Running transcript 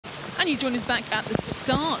And you join us back at the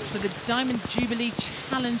start for the Diamond Jubilee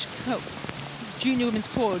Challenge Cup. This is junior women's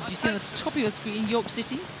quads. You see on the top of your screen, York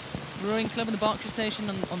City Rowing Club in the Berkshire Station.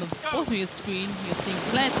 On the bottom of your screen, you're seeing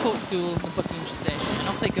Clare's Court School in the Buckinghamshire Station. And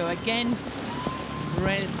off they go again.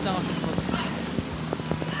 Great starting for them.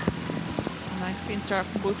 Nice clean start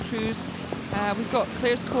from both crews. We've got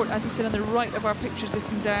Clare's Court, as you said, on the right of our pictures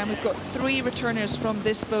looking down. We've got 3 returners from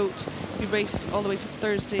this boat who raced all the way to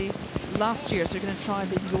Thursday last year, so they're going to try if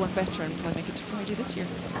they can go one better and probably make it to Friday this year,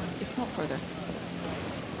 if not further.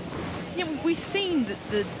 Yeah, we've seen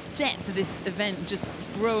the depth of this event just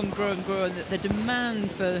grow and grow and grow. The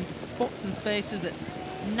demand for spots and spaces at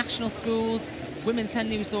national schools, Women's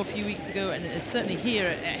Henley we saw a few weeks ago, and certainly here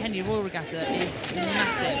at Henley Royal Regatta is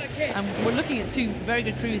massive. And we're looking at 2 very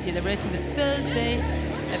good crews here. They're racing the Thursday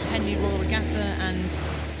at Henley Royal Regatta, and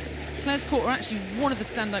Clare's Court are actually one of the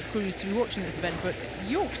standout crews to be watching this event, but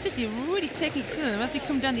York City are really taking it to them. As they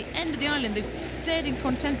come down the end of the island, they've stayed in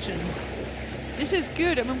contention. This is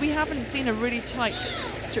good. I mean, we haven't seen a really tight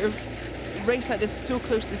sort of race like this so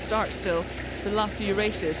close to the start still for the last few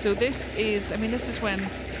races. So this is, I mean, this is when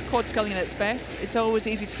quad sculling at its best. It's always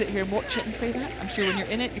easy to sit here and watch it and say that. I'm sure when you're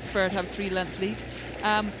in it, you prefer to have a 3-length lead.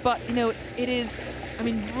 But, you know, it is, I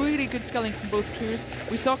mean, really good sculling from both crews.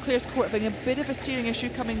 We saw Clare's Court having a bit of a steering issue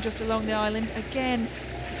coming just along the island. Again,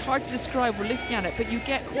 it's hard to describe, we're looking at it, but you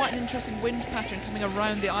get quite an interesting wind pattern coming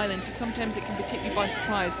around the island, so sometimes it can take you by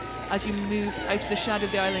surprise as you move out of the shadow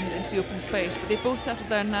of the island into the open space. But they've both settled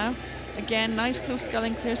down now. Again, nice close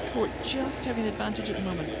sculling. Clare's Court just having the advantage at the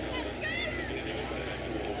moment.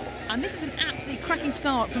 And this is an absolutely cracking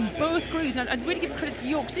start from both crews. Now, I'd really give credit to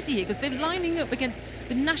York City here because they're lining up against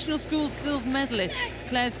the National Schools silver medalists,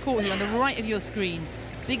 Clare's Court here on the right of your screen.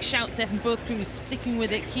 Big shouts there from both crews, sticking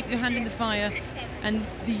with it, keep your hand in the fire. And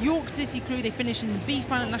the York City crew, they finish in the B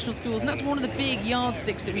final at National Schools, and that's one of the big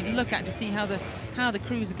yardsticks that we look at to see how the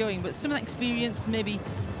crews are going. But some of that experience has maybe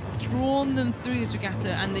drawn them through this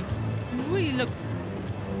regatta, and they've really looked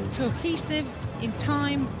cohesive in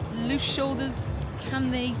time, loose shoulders.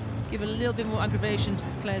 Can they give a little bit more aggravation to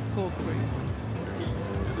this Clare's Court crew?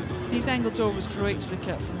 These angles are always great to look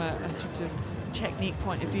at from a sort of technique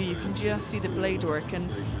point of view. You can just see the blade work, and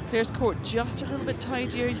Clare's Court just a little bit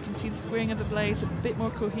tidier. You can see the squaring of the blades, a bit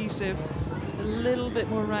more cohesive, a little bit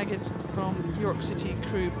more ragged from York City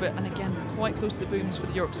crew, but and again quite close to the booms for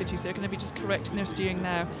the York Cities. They're going to be just correcting their steering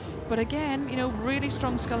now, but again, you know, really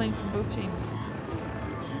strong sculling from both teams.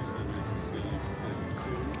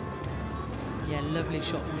 Yeah, lovely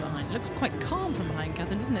shot from behind. It looks quite calm from behind,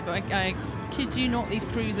 Catherine, doesn't it? But I kid you not, these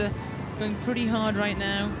crews are going pretty hard right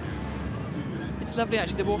now. It's lovely,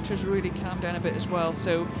 actually. The water's really calmed down a bit as well.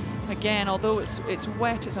 So again, although it's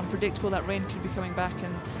wet, it's unpredictable. That rain could be coming back,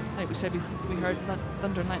 and like we said, we heard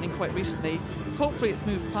thunder and lightning quite recently. Hopefully it's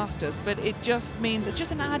moved past us, but it just means it's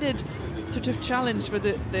just an added sort of challenge for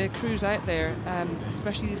the crews out there,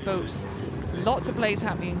 especially these boats. Lots of blades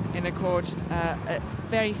happening in a quad,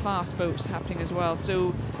 very fast boats happening as well. So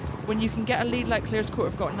when you can get a lead like Clare's Court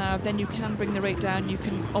have got now, then you can bring the rate down. You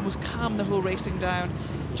can almost calm the whole racing down.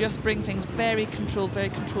 Just bring things very controlled, very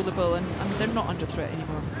controllable, and they're not under threat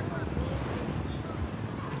anymore.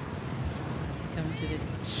 Let's come to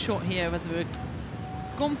this shot here as we've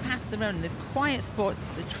gone past the round in this quiet spot.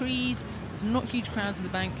 The trees, there's not huge crowds in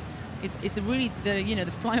the bank. It's really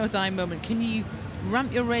the fly or die moment. Can you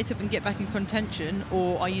ramp your rate up and get back in contention,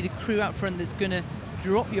 or are you the crew out front that's going to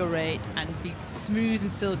drop your rate and be smooth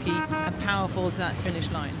and silky and powerful to that finish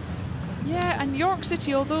line? Yeah, and York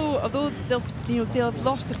City, although they'll have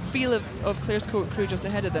lost the feel of Clare's Court crew just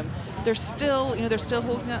ahead of them, they're still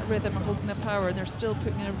holding that rhythm and holding that power, and they're still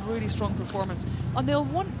putting in a really strong performance. And they'll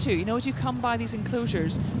want to, as you come by these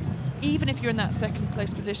enclosures, even if you're in that second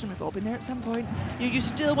place position, we've all been there at some point, you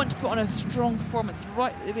still want to put on a strong performance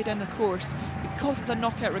right the way down the course, because it's a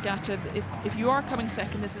knockout regatta. If you are coming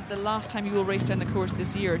second, this is the last time you will race down the course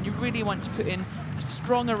this year, and you really want to put in as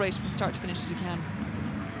strong a race from start to finish as you can.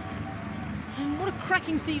 And what a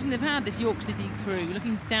cracking season they've had, this York City crew.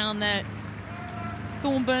 Looking down there,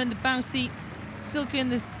 Thornburn in the bow seat, Silke in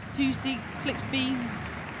the 2-seat, Clixby,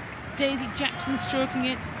 Daisy Jackson stroking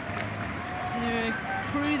it. They're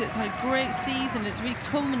a crew that's had a great season. It's really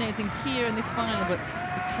culminating here in this final, but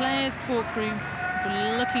the Clare's Court crew, so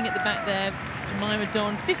looking at the back there, Jemima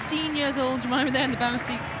Dawn, 15 years old, Jemima there in the bow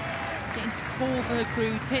seat, getting to call for her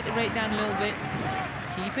crew, take the rate down a little bit,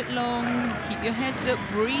 keep it long, keep your heads up,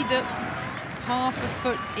 breathe up, half a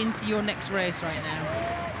foot into your next race right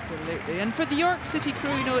now. Absolutely. And for the York City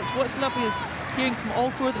crew, you know, what's lovely is hearing from all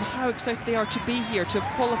four of them how excited they are to be here, to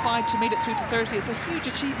have qualified, to made it through to Thursday. It's a huge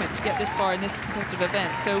achievement to get this far in this competitive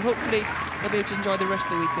event. So hopefully they'll be able to enjoy the rest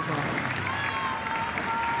of the week as well.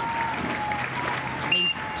 And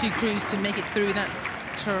these two crews to make it through that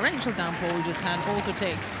torrential downpour we just had also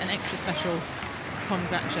takes an extra special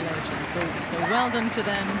congratulations. So well done to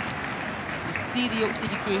them. To see the York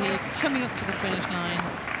City crew here coming up to the finish line,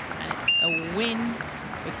 and it's a win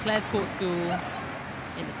for Clare's Court School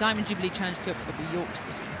in the Diamond Jubilee Challenge Cup of York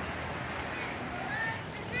City.